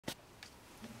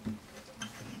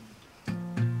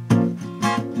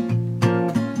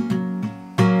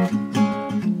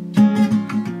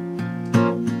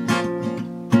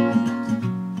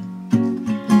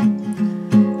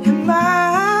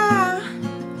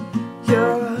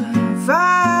You're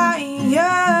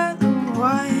fire, the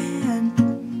one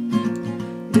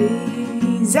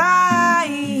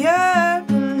desire,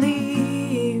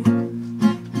 believe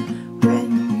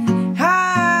when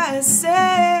I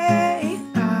say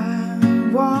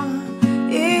I want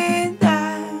it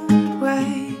that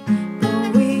way.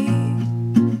 But we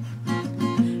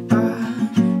are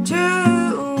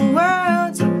two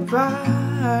worlds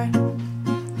apart.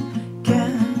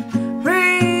 Can't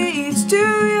reach to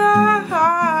your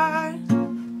heart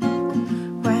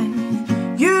when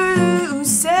you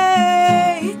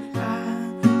say I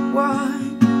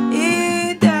want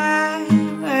it that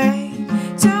way.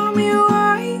 Tell me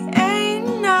why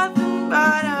ain't nothing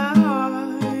but a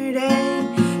heartache.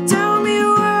 Tell me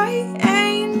why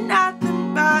ain't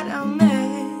nothing but a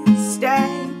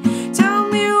mistake. Tell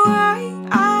me why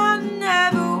I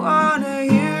never wanna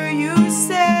hear you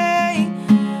say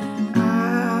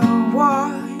I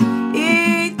want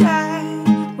it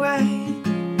that way.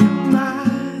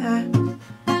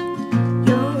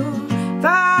 You're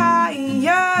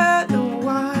fire, the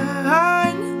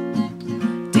one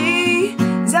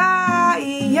desire.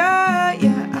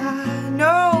 Yeah, I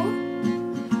know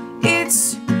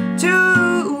it's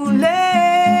too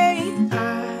late. I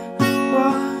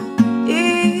want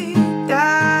it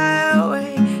that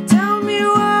way. Tell me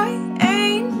why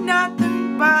ain't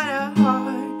nothing but a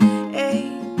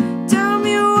heartache. Tell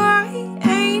me why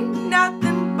ain't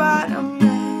nothing but a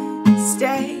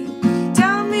mistake.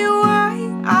 Tell me why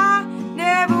I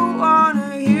never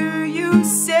wanna hear you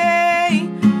say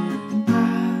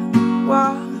I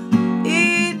want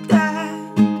it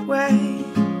that way.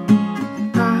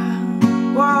 I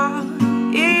want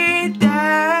it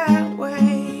that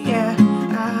way. Yeah,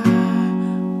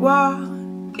 I want